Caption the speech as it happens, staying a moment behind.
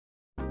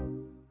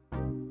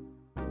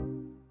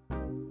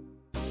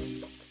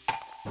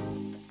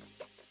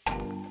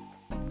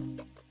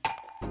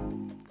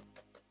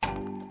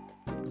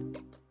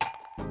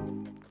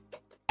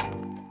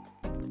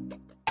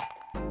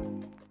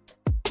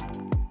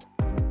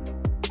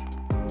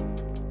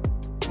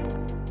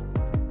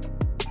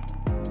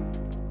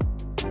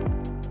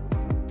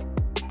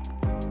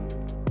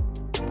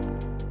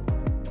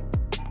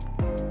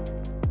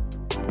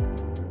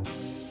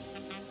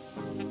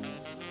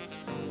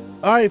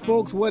All right,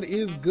 folks, what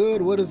is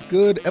good? What is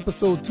good?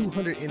 Episode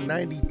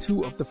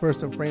 292 of the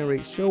First and Frame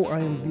Rate Show.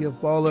 I am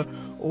VF Baller.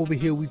 Over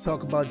here, we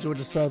talk about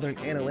Georgia Southern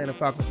and Atlanta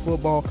Falcons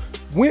football.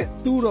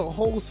 Went through the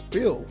whole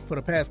spiel for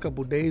the past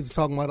couple of days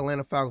talking about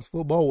Atlanta Falcons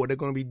football, what they're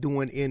going to be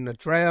doing in the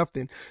draft,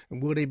 and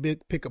will they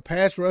pick a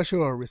pass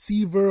rusher or a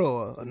receiver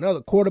or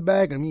another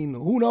quarterback? I mean,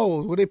 who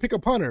knows? Will they pick a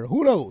punter?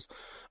 Who knows?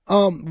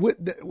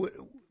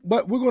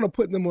 But we're going to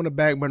put them on the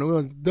back burner.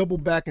 We're going to double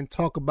back and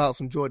talk about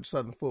some Georgia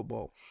Southern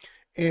football.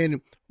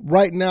 And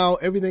right now,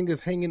 everything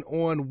is hanging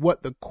on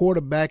what the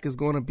quarterback is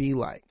going to be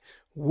like.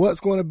 What's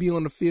going to be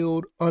on the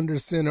field, under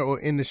center, or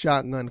in the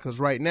shotgun. Because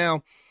right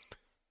now,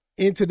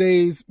 in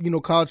today's,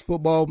 college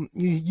football,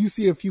 you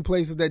see a few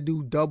places that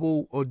do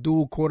double or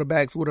dual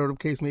quarterbacks, whatever the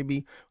case may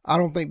be. I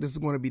don't think this is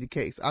going to be the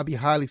case. I'll be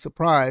highly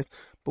surprised,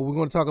 but we're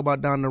going to talk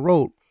about down the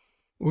road.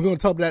 We're going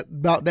to talk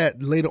about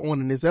that later on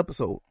in this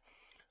episode.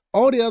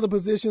 All the other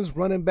positions,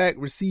 running back,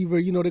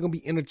 receiver, they're going to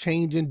be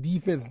interchanging.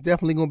 Defense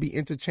definitely going to be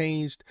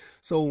interchanged.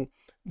 So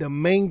the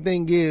main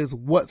thing is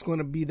what's going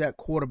to be that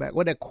quarterback,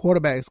 what that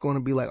quarterback is going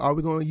to be like. Are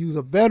we going to use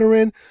a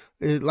veteran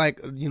like,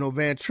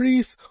 Van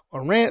Treese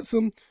or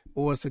Ransom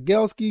or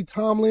Sigelski,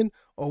 Tomlin,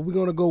 or are we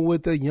going to go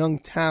with a young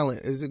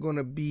talent? Is it going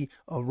to be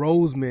a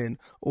Roseman,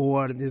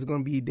 or is it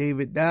going to be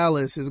David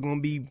Dallas? Is it going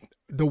to be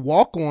the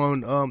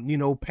walk-on,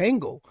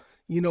 Pangle?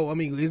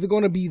 Is it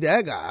going to be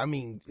that guy?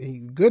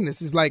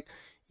 Goodness, it's like,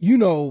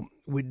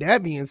 with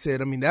that being said,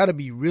 that'll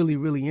be really,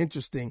 really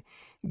interesting.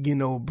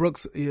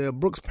 Brooks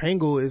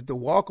Pangle is the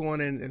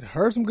walk-on and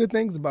heard some good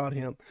things about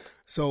him.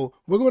 So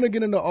we're going to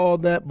get into all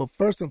that. But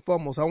first and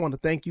foremost, I want to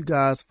thank you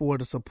guys for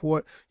the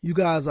support. You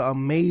guys are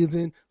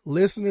amazing.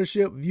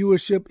 Listenership,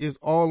 viewership is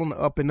all on the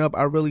up and up.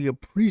 I really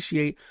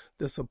appreciate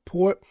the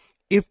support.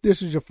 If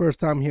this is your first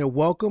time here,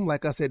 welcome.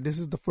 Like I said, this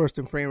is the First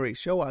and Frame Rate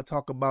Show. I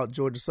talk about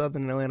Georgia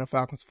Southern and Atlanta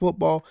Falcons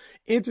football,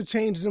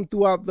 interchange them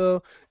throughout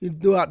the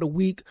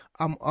week.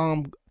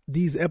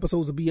 These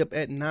episodes will be up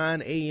at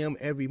 9 a.m.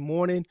 every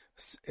morning,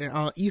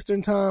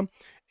 Eastern time.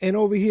 And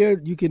over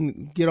here, you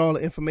can get all the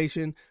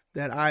information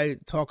that I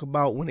talk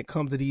about when it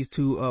comes to these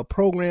two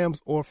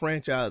programs or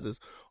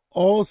franchises.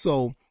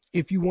 Also,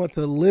 if you want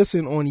to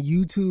listen on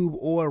YouTube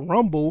or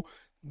Rumble,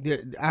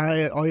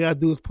 all you gotta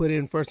do is put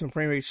in First and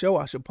Frame Rate Show.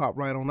 I should pop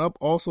right on up.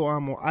 Also,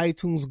 I'm on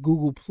iTunes,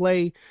 Google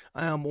Play.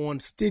 I am on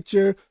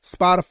Stitcher,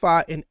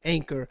 Spotify, and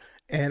Anchor.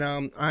 And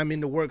I'm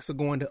in the works of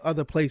going to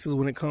other places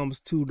when it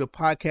comes to the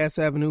podcast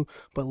avenue.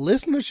 But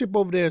listenership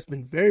over there has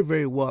been very,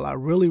 very well. I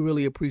really,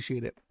 really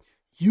appreciate it.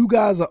 You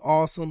guys are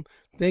awesome.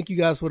 Thank you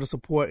guys for the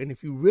support. And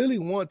if you really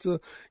want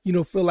to,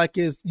 feel like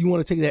you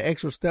want to take that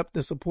extra step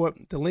to support,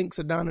 the links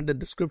are down in the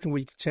description where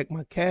you can check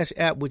my Cash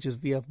App, which is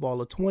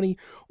VFBaller20,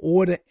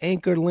 or the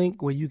Anchor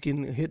link where you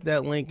can hit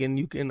that link and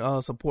you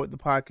can support the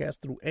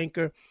podcast through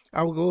Anchor.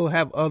 I will go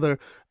have other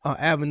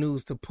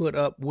avenues to put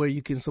up where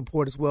you can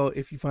support as well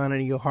if you find it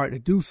in your heart to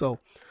do so.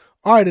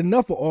 All right,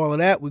 enough of all of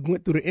that. We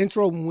went through the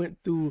intro. We went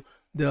through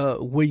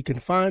where you can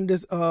find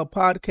this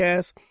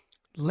podcast.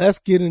 Let's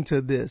get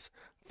into this.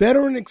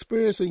 Veteran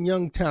experience and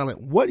young talent.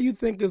 What do you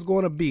think is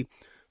going to be?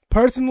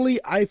 Personally,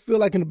 I feel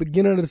like in the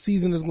beginning of the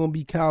season is going to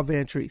be Kyle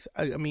Van Treese.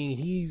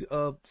 He's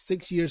a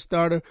 6-year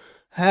starter,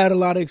 had a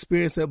lot of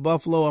experience at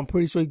Buffalo. I'm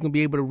pretty sure he's going to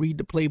be able to read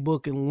the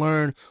playbook and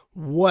learn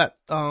what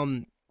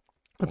I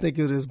think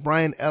it is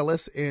Brian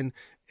Ellis and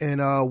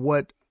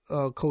what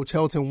Coach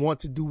Helton want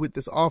to do with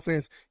this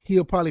offense.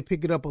 He'll probably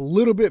pick it up a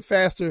little bit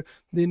faster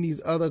than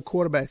these other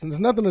quarterbacks. And there's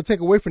nothing to take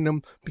away from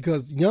them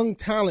because young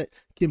talent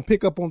can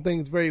pick up on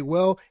things very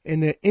well,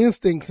 and their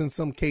instincts in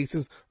some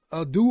cases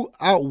do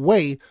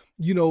outweigh,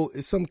 in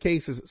some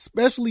cases,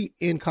 especially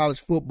in college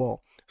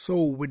football.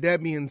 So with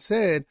that being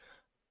said,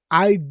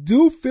 I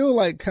do feel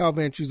like Kyle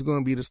Van Treese is going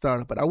to be the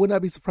starter, but I would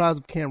not be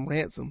surprised if Cam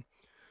Ransom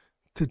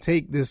could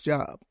take this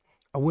job.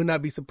 I would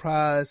not be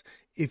surprised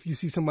if you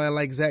see somebody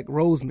like Zach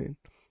Roseman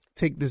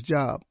take this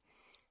job.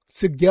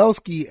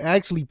 Sigelski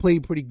actually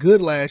played pretty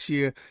good last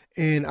year,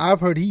 and I've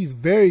heard he's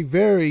very,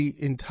 very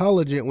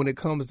intelligent when it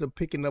comes to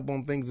picking up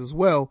on things as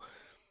well.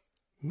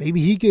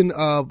 Maybe he can,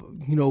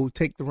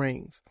 take the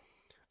reins.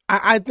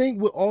 I think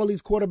with all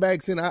these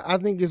quarterbacks, and I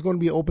think it's going to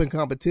be open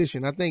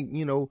competition. I think,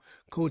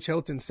 Coach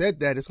Helton said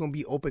that it's going to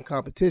be open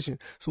competition.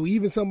 So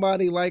even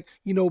somebody like,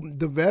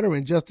 the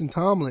veteran, Justin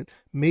Tomlin,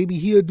 maybe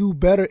he'll do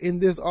better in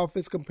this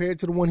offense compared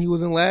to the one he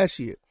was in last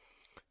year.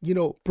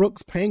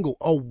 Brooks Pangle,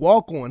 a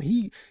walk-on.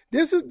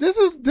 This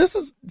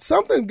is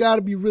something got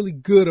to be really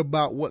good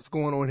about what's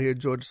going on here at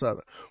Georgia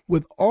Southern.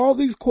 With all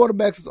these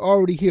quarterbacks that's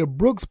already here,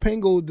 Brooks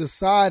Pangle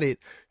decided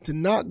to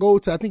not go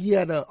to, I think he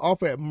had an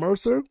offer at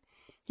Mercer.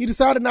 He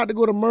decided not to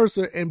go to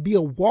Mercer and be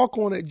a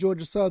walk-on at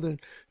Georgia Southern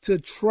to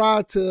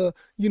try to,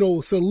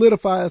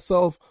 solidify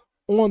himself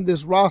on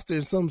this roster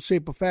in some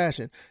shape or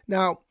fashion.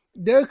 Now,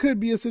 there could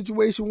be a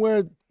situation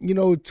where,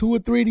 2 or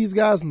 3 of these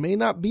guys may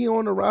not be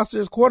on the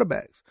roster as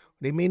quarterbacks.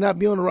 They may not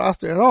be on the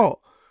roster at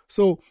all.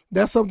 So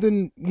that's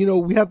something,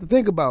 we have to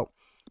think about.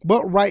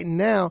 But right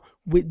now,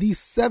 with these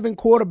 7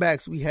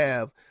 quarterbacks we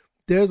have,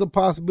 there's a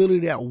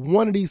possibility that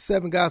one of these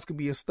 7 guys could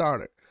be a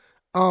starter.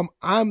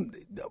 I'm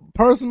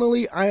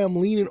personally, I am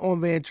leaning on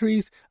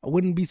Vantrease. I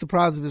wouldn't be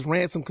surprised if it's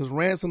Ransom, because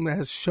Ransom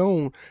has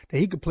shown that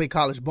he could play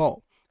college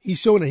ball. He's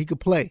shown that he could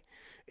play.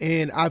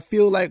 And I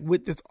feel like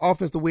with this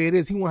offense the way it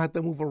is, he won't have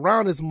to move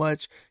around as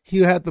much.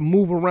 He'll have to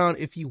move around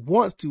if he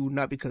wants to,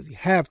 not because he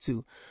have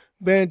to.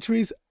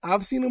 Vantrease,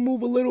 I've seen him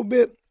move a little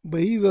bit,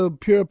 but he's a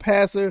pure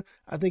passer.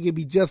 I think it'd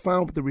be just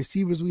fine with the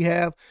receivers we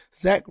have.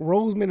 Zach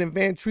Roseman and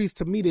Vantrease,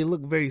 to me, they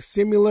look very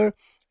similar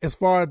as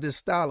far as their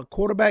style of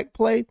quarterback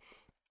play.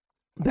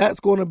 That's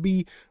going to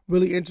be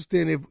really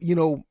interesting if,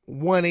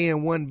 1A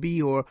and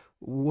 1B or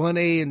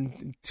 1A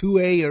and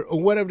 2A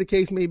or whatever the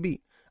case may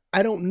be.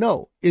 I don't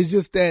know. It's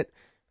just that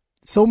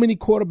so many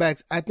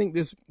quarterbacks, I think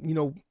this,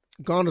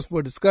 garners for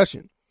a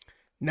discussion.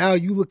 Now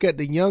you look at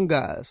the young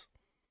guys.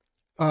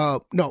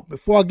 No,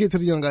 before I get to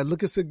the young guys,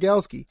 look at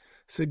Cegelski.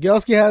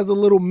 Cegelski has a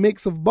little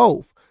mix of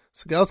both.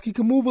 Cegelski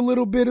can move a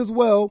little bit as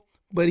well,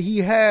 but he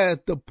has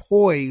the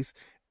poise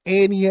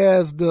and he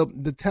has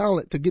the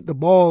talent to get the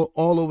ball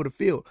all over the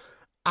field.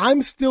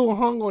 I'm still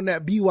hung on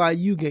that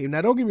BYU game.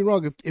 Now, don't get me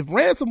wrong. If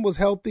Ransom was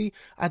healthy,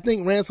 I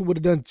think Ransom would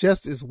have done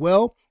just as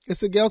well as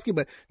Cegelski.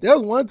 But there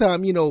was one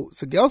time,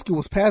 Cegelski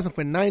was passing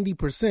for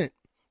 90%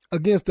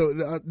 against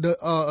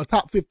the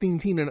top 15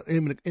 team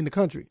in the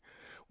country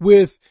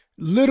with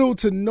little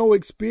to no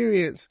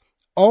experience.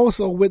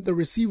 Also, with the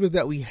receivers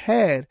that we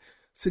had,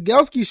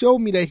 Cegelski showed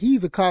me that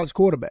he's a college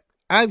quarterback.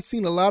 I've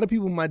seen a lot of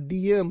people in my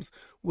DMs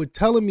were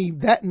telling me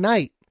that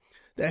night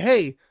that,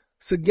 hey,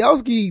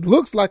 Cegelski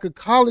looks like a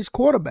college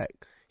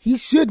quarterback. He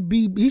should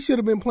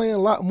have been playing a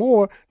lot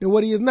more than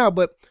what he is now.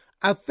 But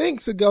I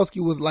think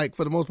Cegelski was,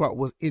 for the most part,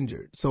 was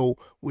injured. So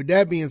with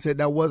that being said,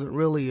 that wasn't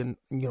really an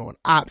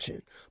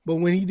option. But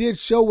when he did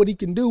show what he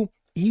can do,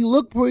 he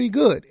looked pretty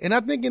good. And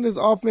I think in this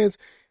offense,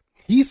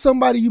 he's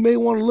somebody you may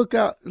want to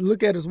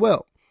look at as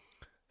well.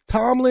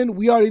 Tomlin,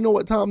 we already know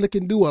what Tomlin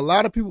can do. A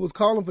lot of people was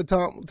calling for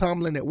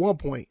Tomlin at one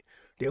point.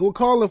 They were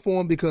calling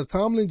for him because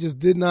Tomlin just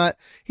did not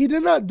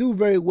do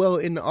very well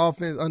in the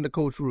offense under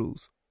Coach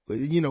Ruse.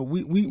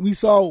 We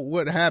saw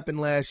what happened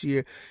last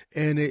year,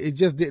 and it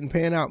just didn't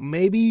pan out.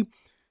 Maybe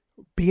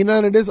being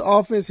under this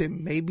offense, it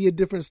may be a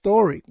different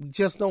story. We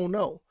just don't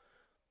know.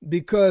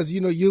 Because,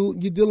 you're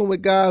dealing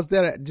with guys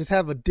that just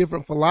have a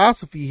different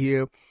philosophy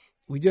here.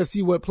 We just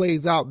see what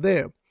plays out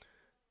there.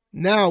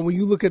 Now, when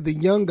you look at the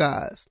young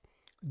guys,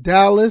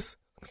 Dallas,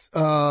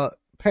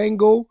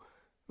 Pango,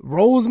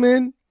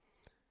 Roseman,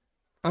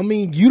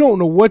 you don't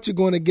know what you're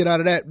going to get out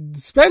of that,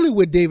 especially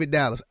with David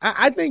Dallas.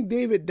 I think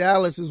David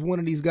Dallas is one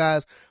of these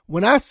guys.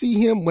 When I see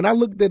him, when I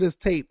looked at his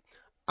tape,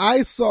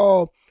 I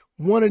saw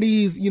one of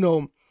these,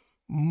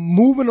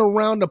 moving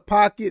around the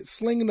pocket,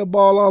 slinging the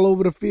ball all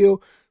over the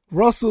field.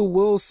 Russell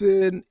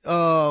Wilson,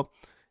 who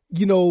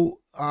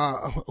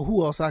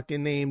else I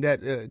can name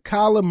that?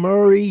 Kyler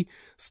Murray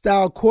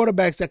style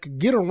quarterbacks that could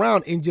get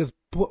around and just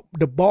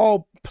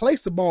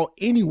place the ball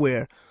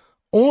anywhere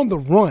on the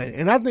run.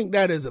 And I think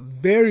that is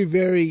very,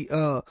 very,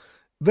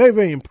 very,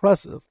 very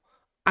impressive.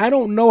 I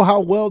don't know how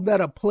well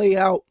that'll play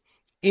out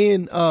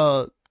in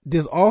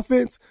this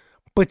offense,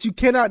 but you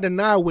cannot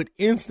deny with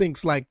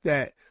instincts like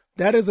that,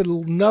 that is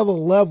another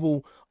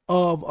level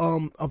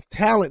of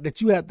talent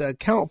that you have to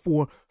account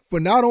for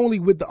not only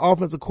with the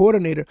offensive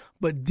coordinator,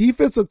 but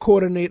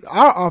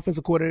our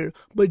offensive coordinator,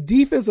 but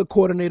defensive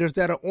coordinators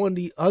that are on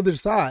the other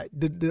side.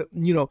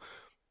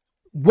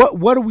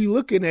 What are we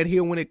looking at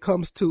here when it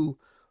comes to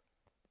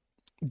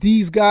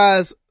these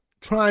guys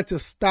trying to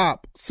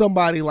stop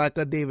somebody like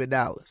a David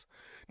Dallas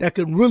that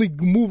can really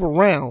move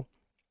around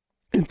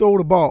and throw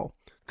the ball?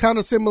 Kind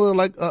of similar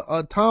like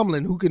a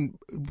Tomlin who can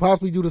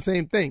possibly do the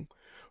same thing.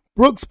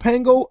 Brooks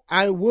Pango,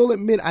 I will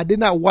admit I did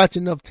not watch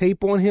enough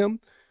tape on him,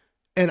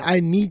 and I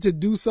need to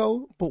do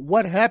so. But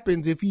what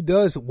happens if he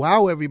does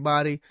wow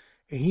everybody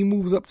and he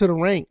moves up to the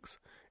ranks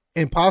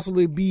and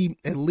possibly be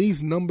at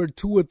least number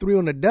 2 or 3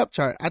 on the depth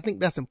chart? I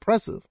think that's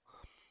impressive.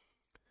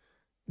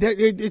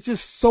 It's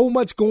just so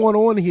much going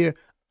on here.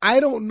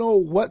 I don't know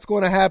what's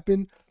going to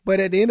happen,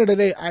 but at the end of the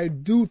day, I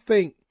do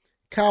think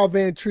Kyle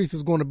Vantrease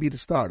is going to be the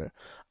starter.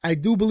 I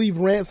do believe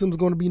Ransom's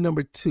going to be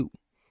number 2.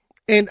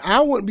 And I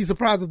wouldn't be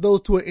surprised if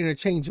those two are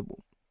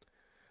interchangeable.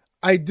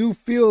 I do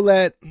feel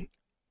that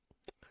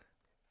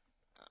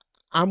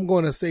I'm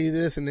going to say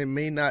this, and it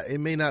may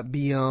not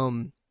be, a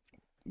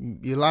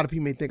lot of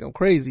people may think I'm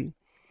crazy.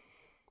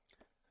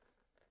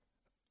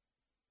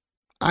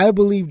 I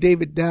believe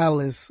David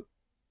Dallas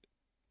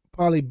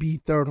probably be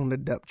 3rd on the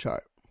depth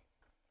chart.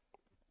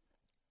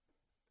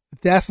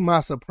 That's my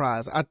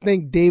surprise. I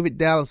think David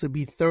Dallas would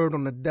be 3rd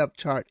on the depth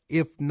chart,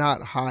 if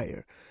not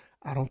higher.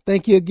 I don't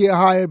think he'll get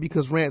higher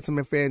because Ransom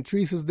and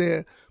Vantrease is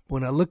there. But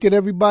when I look at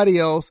everybody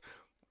else,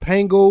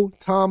 Pango,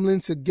 Tomlin,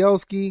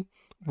 Cegelski,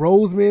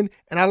 Roseman,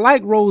 and I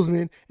like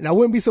Roseman, and I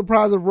wouldn't be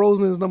surprised if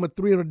Roseman is number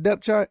 3 on the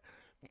depth chart,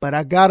 but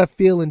I got a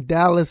feeling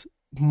Dallas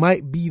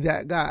might be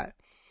that guy.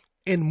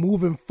 And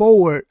moving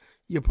forward,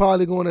 you're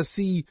probably going to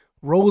see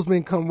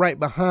Roseman come right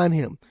behind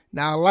him.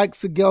 Now, I like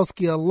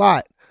Cegelski a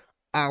lot.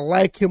 I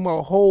like him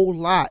a whole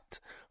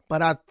lot.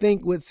 But I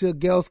think with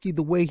Cegelski,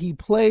 the way he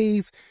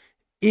plays,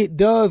 it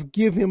does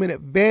give him an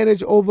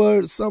advantage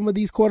over some of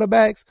these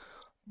quarterbacks.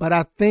 But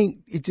I think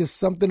it's just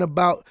something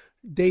about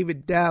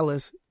David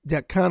Dallas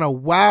that kind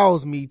of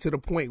wows me to the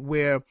point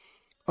where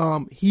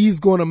he's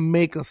going to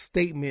make a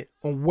statement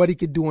on what he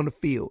can do on the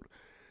field.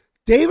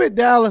 David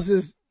Dallas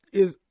is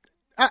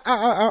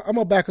I'm going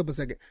to back up a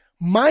second.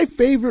 My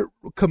favorite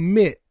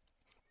commit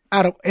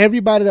out of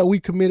everybody that we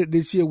committed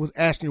this year was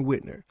Ashton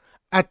Whitner.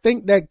 I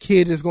think that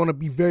kid is going to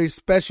be very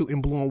special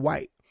in blue and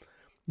white.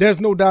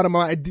 There's no doubt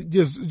about it.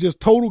 Just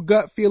total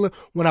gut feeling.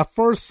 When I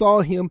first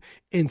saw him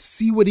and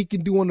see what he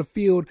can do on the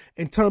field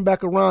and turn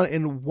back around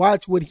and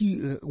watch what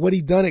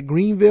he done at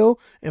Greenville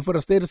and for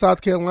the state of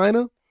South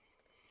Carolina,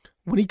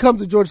 when he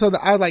comes to Georgia Southern,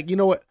 I was like, you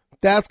know what?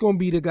 That's going to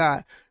be the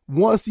guy.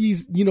 Once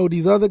these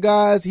other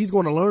guys, he's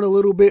going to learn a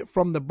little bit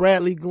from the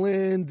Bradley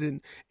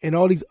Glenns and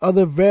all these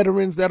other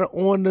veterans that are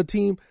on the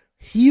team.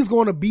 He's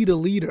going to be the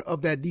leader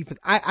of that defense.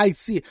 I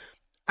see it.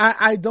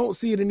 I don't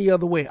see it any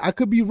other way. I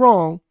could be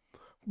wrong,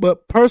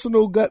 but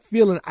personal gut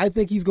feeling, I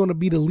think he's going to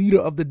be the leader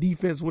of the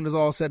defense when it's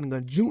all said and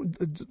done.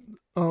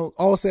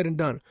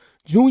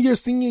 Junior,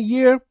 senior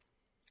year,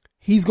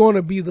 he's going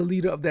to be the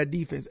leader of that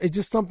defense. It's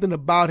just something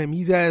about him.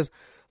 He has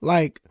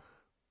like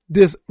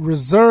this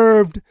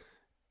reserved,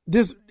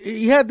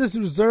 he had this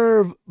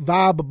reserved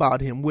vibe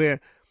about him where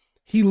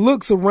he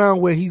looks around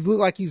where he looks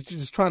like he's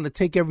just trying to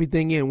take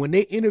everything in. When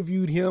they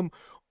interviewed him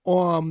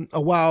on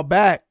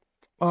Georgia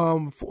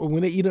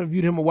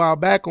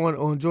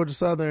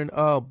Southern,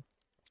 I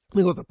think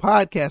it was a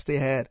podcast they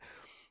had,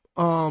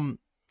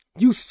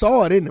 you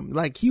saw it in him.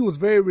 Like, he was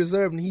very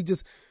reserved and he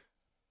just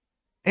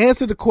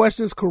answered the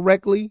questions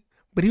correctly,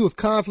 but he was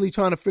constantly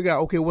trying to figure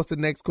out, okay, what's the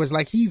next question?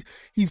 Like, he's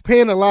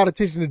paying a lot of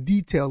attention to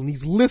detail and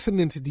he's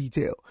listening to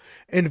detail.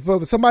 And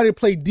for somebody to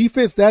play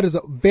defense, that is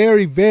a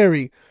very,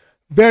 very,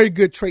 very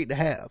good trait to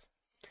have.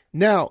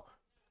 Now,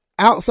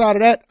 outside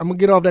of that, I'm going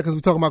to get off that because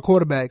we're talking about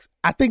quarterbacks.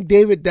 I think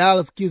David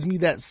Dallas gives me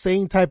that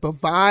same type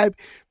of vibe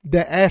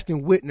that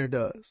Ashton Whitner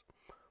does.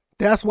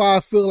 That's why I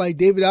feel like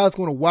David Dallas is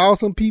going to wow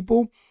some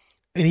people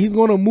and he's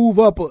going to move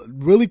up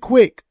really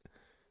quick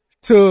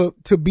to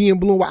being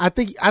blue and white. I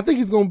think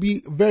he's going to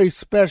be very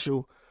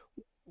special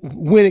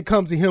when it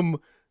comes to him,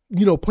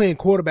 playing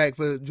quarterback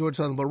for Georgia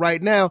Southern. But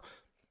right now,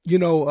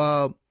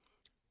 Clay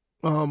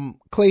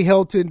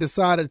Helton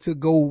decided to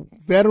go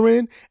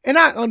veteran, and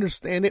I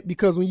understand it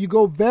because when you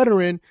go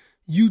veteran,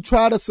 you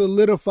try to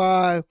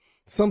solidify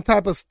some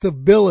type of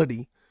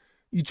stability.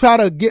 You try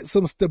to get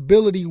some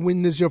stability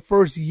when it's your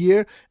first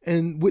year,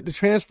 and with the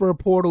transfer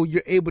portal,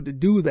 you're able to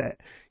do that.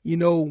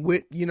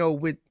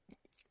 With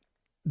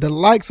the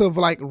likes of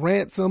like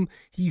Ransom,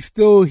 he's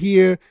still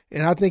here,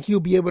 and I think he'll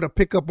be able to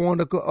pick up on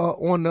the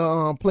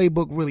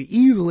playbook really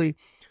easily.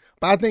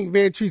 But I think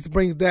Vantrease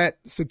brings that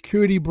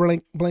security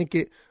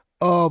blanket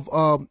of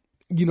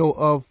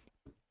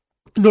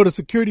the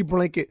security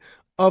blanket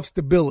of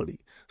stability.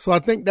 So I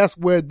think that's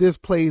where this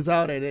plays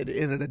out at the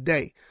end of the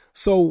day.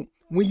 So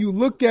when you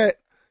look at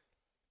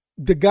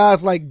the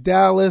guys like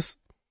Dallas,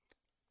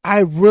 I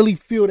really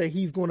feel that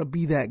he's going to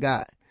be that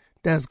guy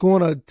that's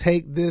going to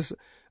take this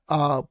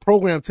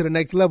program to the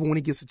next level when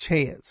he gets a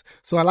chance.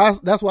 So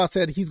that's why I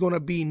said he's going to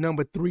be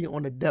number 3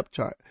 on the depth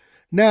chart.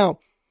 Now,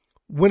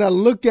 when I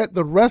look at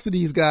the rest of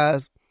these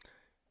guys,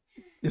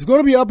 it's going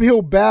to be an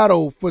uphill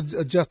battle for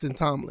Justin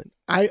Tomlin.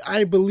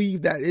 I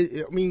believe that.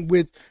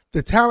 With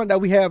the talent that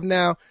we have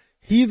now,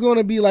 he's going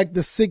to be like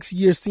the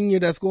 6-year senior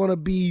that's going to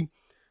be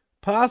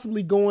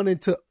possibly going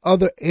into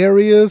other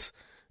areas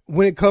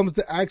when it comes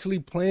to actually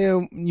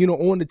playing,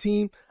 on the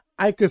team.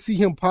 I could see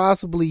him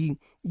possibly,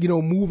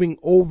 moving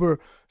over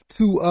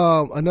to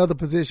another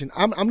position.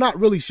 I'm not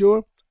really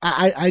sure.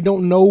 I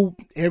don't know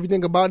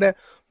everything about that,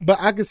 but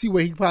I can see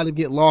where he probably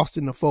get lost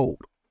in the fold.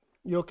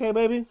 You okay,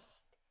 baby?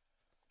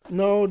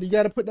 No, you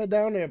got to put that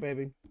down there,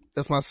 baby.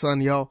 That's my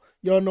son, y'all.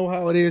 Y'all know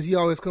how it is. He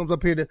always comes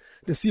up here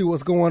to see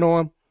what's going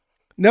on.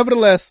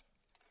 Nevertheless,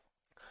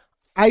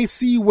 I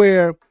see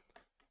where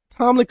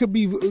Tomlin could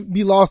be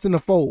lost in the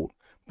fold.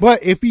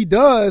 But if he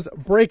does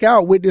break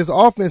out with this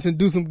offense and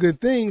do some good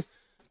things,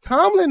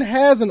 Tomlin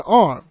has an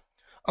arm.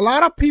 A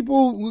lot of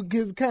people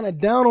get kind of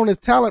down on his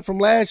talent from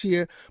last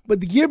year,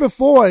 but the year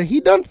before, he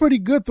done pretty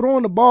good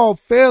throwing the ball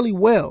fairly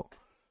well.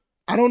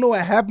 I don't know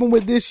what happened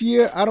with this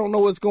year. I don't know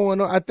what's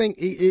going on. I think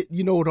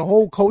the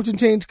whole coaching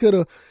change could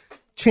have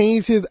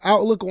changed his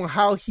outlook on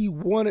how he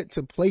wanted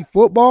to play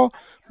football.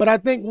 But I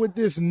think with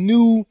this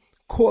new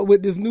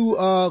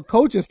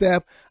coaching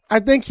staff, I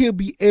think he'll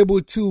be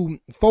able to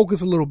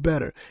focus a little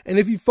better. And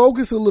if he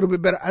focuses a little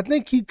bit better, I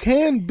think he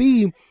can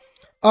be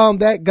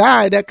that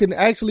guy that can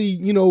actually,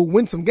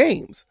 win some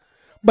games.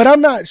 But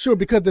I'm not sure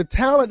because the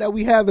talent that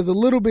we have is a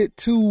little bit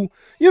too,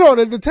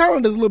 the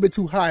talent is a little bit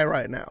too high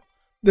right now.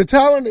 The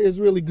talent is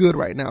really good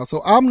right now, so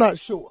I'm not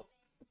sure.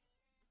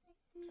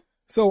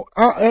 So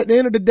at the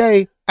end of the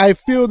day, I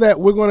feel that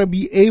we're going to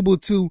be able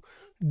to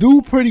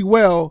do pretty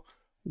well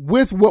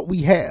with what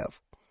we have.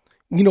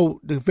 The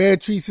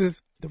Vantreases,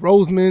 the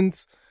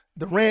Rosemans,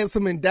 the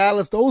Ransom and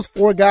Dallas, those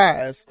four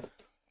guys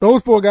are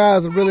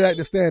really like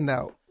the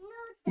standout.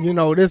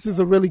 This is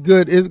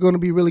it's going to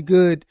be really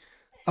good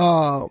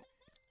to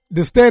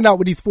stand out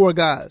with these four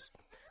guys.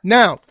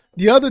 Now,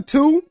 the other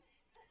two,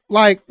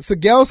 like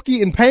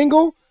Cegelski and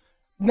Pangol,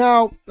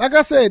 now, like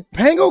I said,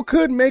 Pangol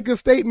could make a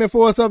statement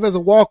for himself as a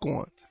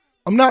walk-on.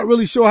 I'm not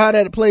really sure how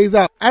that plays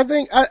out. I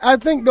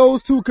think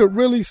those two could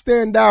really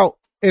stand out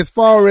as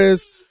far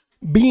as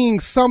being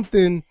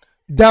something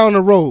down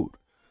the road.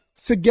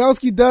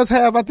 Cegelski does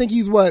have, I think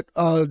he's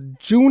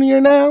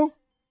junior now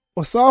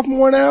or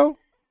sophomore now.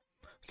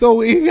 So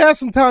he has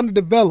some time to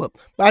develop.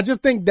 But I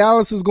just think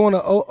Dallas is going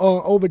to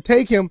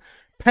overtake him.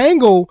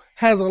 Pangol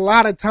has a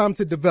lot of time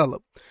to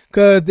develop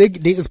because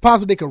it's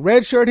possible they could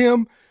redshirt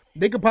him.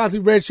 They could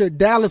possibly redshirt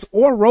Dallas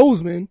or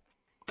Roseman.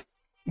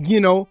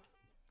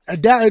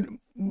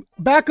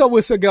 Back up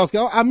with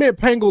Cegelski. I meant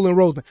Pangol and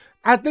Roseman.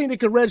 I think they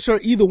could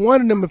redshirt either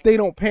one of them if they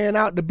don't pan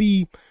out to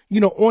be,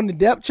 on the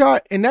depth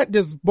chart. And that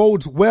just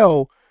bodes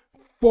well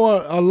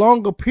for a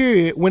longer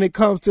period when it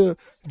comes to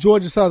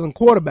Georgia Southern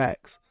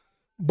quarterbacks.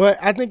 But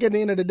I think at the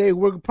end of the day,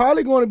 we're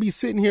probably going to be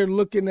sitting here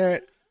looking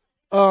at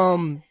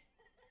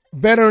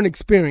veteran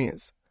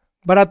experience.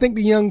 But I think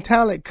the young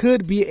talent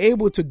could be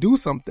able to do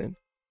something.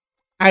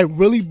 I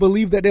really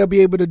believe that they'll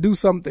be able to do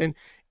something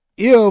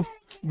if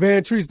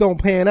Vantrease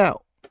don't pan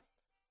out.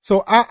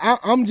 So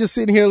I'm just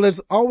sitting here. That's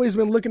always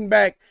been looking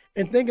back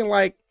and thinking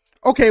like,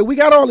 okay, we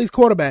got all these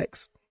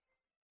quarterbacks.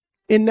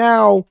 And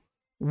now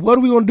what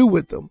are we going to do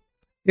with them?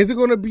 Is it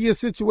going to be a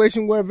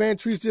situation where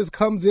Vantrease just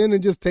comes in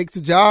and just takes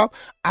the job?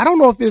 I don't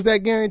know if it's that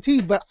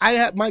guaranteed, but I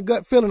have my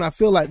gut feeling. I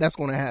feel like that's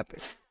going to happen.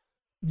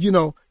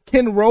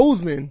 Can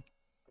Roseman,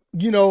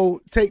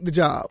 take the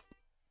job?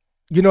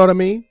 You know what I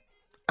mean?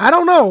 I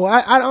don't know.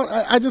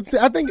 I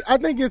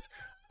think it's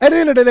at the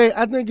end of the day,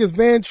 I think it's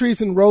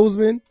Vantrease and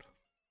Roseman.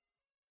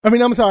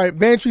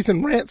 Vantrease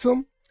and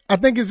Ransom. I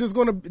think it's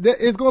going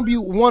to be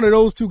one of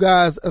those two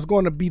guys that's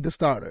going to be the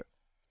starter.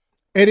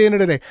 At the end of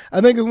the day,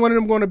 I think it's one of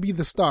them going to be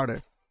the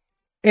starter.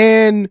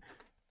 And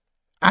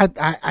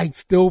I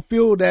still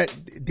feel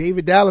that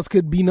David Dallas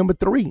could be number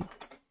 3.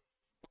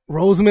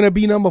 Roseman will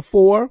be number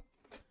 4.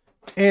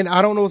 And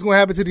I don't know what's going to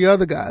happen to the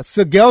other guys.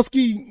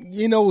 Cegelski,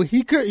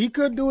 he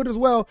could do it as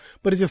well.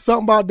 But it's just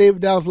something about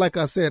David Dallas, like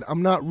I said.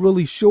 I'm not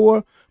really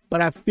sure.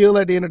 But I feel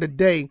at the end of the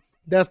day,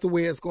 that's the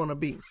way it's going to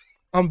be.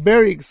 I'm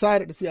very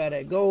excited to see how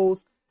that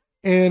goes.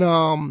 And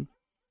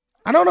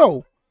I don't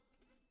know.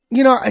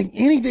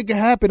 Anything can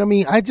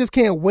happen. I just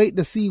can't wait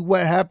to see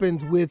what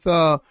happens with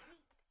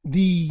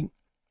the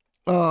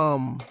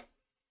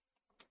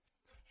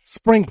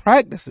spring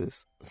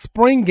practices,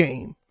 spring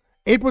game,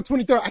 April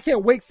 23rd. I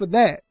can't wait for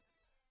that.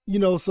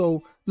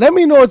 So let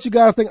me know what you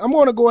guys think. I'm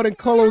going to go ahead and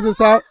close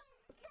this out.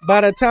 By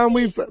the time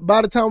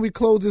we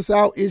close this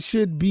out, it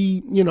should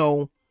be,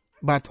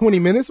 about 20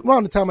 minutes,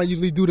 around the time I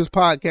usually do this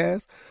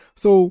podcast.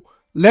 So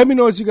let me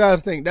know what you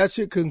guys think. That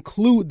should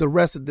conclude the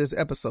rest of this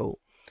episode.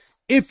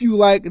 If you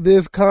like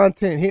this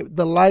content, hit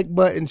the like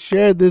button,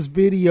 share this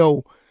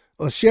video,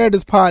 or share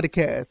this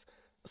podcast.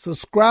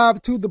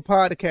 Subscribe to the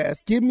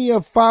podcast. Give me a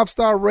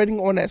 5-star rating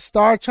on that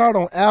star chart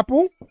on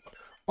Apple.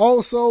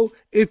 Also,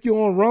 if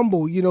you're on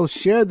Rumble,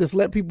 share this,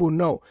 let people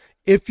know.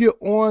 If you're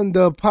on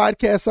the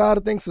podcast side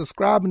of things,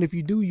 subscribe. And if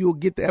you do, you'll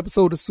get the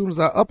episode as soon as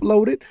I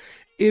upload it.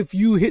 If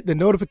you hit the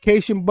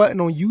notification button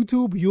on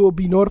YouTube, you will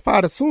be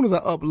notified as soon as I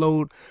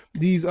upload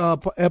these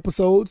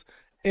episodes.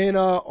 And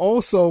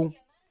also,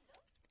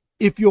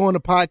 if you're on the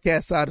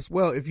podcast side as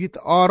well, if you hit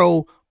the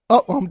auto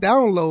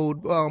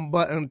download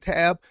button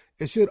tab,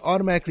 it should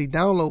automatically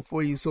download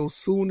for you. So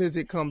soon as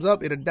it comes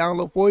up, it'll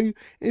download for you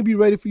and be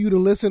ready for you to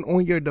listen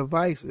on your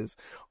devices.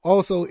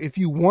 Also, if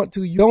you want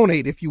to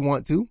donate,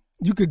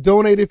 you could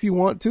donate if you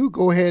want to.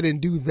 Go ahead and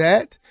do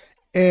that.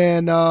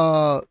 And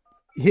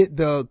hit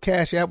the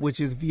Cash App, which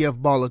is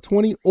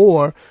VFBaller20,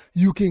 or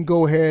you can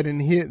go ahead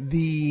and hit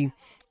the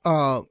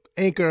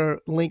Anchor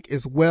link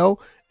as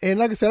well. And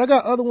like I said, I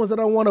got other ones that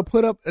I want to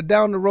put up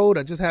down the road.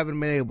 I just haven't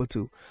been able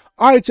to.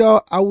 All right,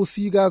 y'all. I will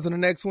see you guys in the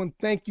next one.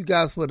 Thank you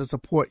guys for the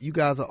support. You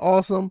guys are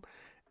awesome.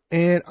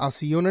 And I'll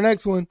see you on the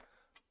next one.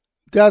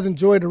 You guys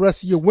enjoy the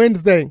rest of your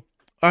Wednesday.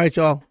 All right,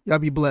 y'all. Y'all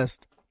be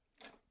blessed.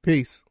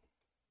 Peace.